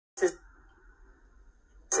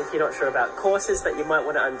If you're not sure about courses that you might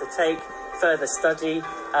want to undertake, further study,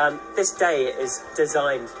 this day is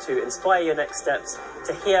designed to inspire your next steps,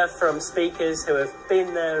 to hear from speakers who have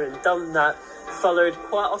been there and done that, followed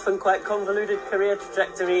quite often quite convoluted career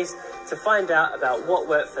trajectories, to find out about what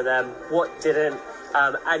worked for them, what didn't,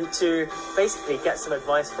 and to basically get some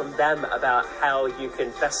advice from them about how you can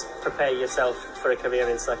best prepare yourself for a career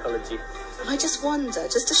in psychology. I just wonder,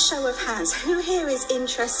 just a show of hands, who here is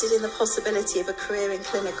interested in the possibility of a career in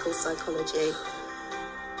clinical psychology?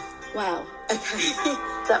 Wow, okay.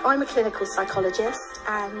 So I'm a clinical psychologist,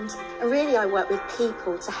 and really I work with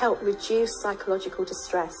people to help reduce psychological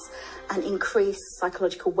distress and increase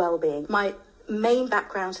psychological well-being. My main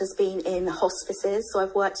background has been in hospices, so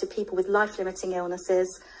I've worked with people with life-limiting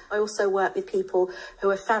illnesses. I also work with people who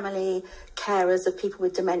are family carers of people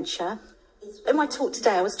with dementia. In my talk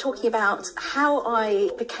today, I was talking about how I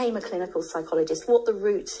became a clinical psychologist, what the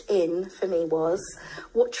route in for me was,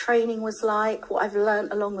 what training was like, what I've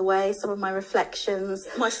learnt along the way, some of my reflections.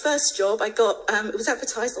 My first job I got, it was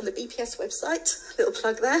advertised on the BPS website, little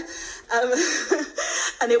plug there,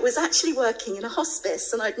 and it was actually working in a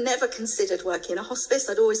hospice, and I'd never considered working in a hospice.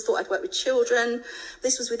 I'd always thought I'd work with children.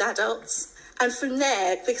 This was with adults. And from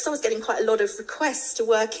there, because I was getting quite a lot of requests to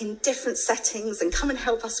work in different settings and come and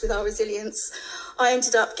help us with our resilience, I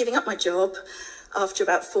ended up giving up my job after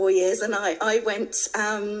about 4 years, and I went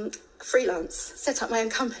freelance, set up my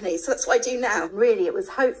own company. So that's what I do now. Really, it was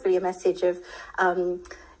hopefully a message of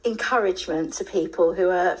encouragement to people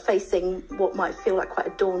who are facing what might feel like quite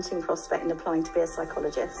a daunting prospect in applying to be a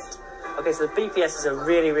psychologist. Okay, so the BPS is a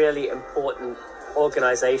really, really important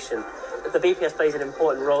organisation. The BPS plays an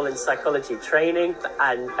important role in psychology training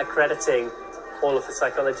and accrediting all of the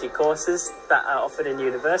psychology courses that are offered in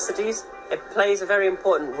universities. It plays a very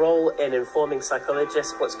important role in informing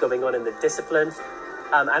psychologists what's going on in the discipline,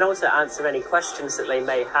 and also answer any questions that they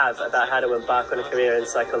may have about how to embark on a career in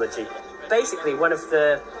psychology. Basically, one of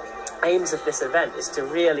the aims of this event is to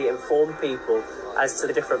really inform people as to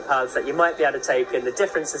the different paths that you might be able to take and the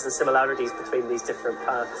differences and similarities between these different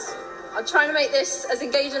paths. I'm trying to make this as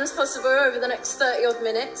engaging as possible over the next 30 odd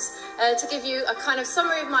minutes to give you a kind of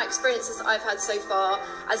summary of my experiences that I've had so far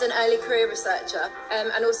as an early career researcher,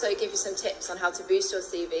 and also give you some tips on how to boost your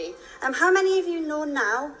CV. How many of you know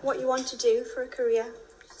now what you want to do for a career?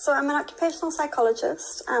 So I'm an occupational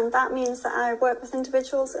psychologist, and that means that I work with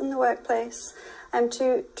individuals in the workplace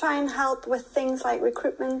to try and help with things like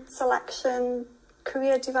recruitment, selection,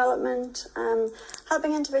 career development,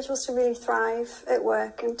 helping individuals to really thrive at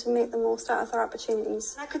work and to make the most out of their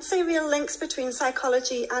opportunities. I could see real links between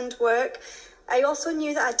psychology and work. I also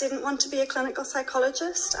knew that I didn't want to be a clinical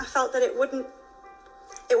psychologist. I felt that it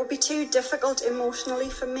would be too difficult emotionally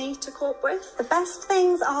for me to cope with. The best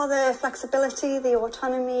things are the flexibility, the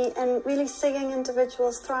autonomy, and really seeing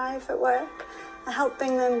individuals thrive at work,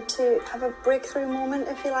 helping them to have a breakthrough moment,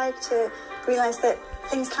 if you like, to realise that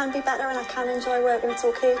things can be better and I can enjoy work and it's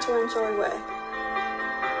okay to enjoy work.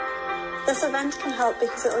 This event can help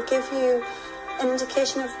because it will give you an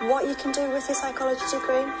indication of what you can do with your psychology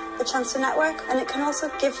degree, the chance to network, and it can also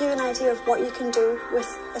give you an idea of what you can do with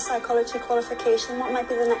a psychology qualification, what might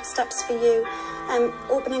be the next steps for you, and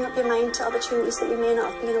opening up your mind to opportunities that you may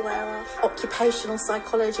not have been aware of. Occupational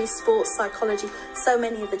psychology, sports psychology, so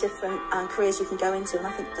many of the different careers you can go into, and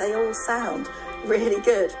I think they all sound really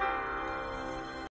good.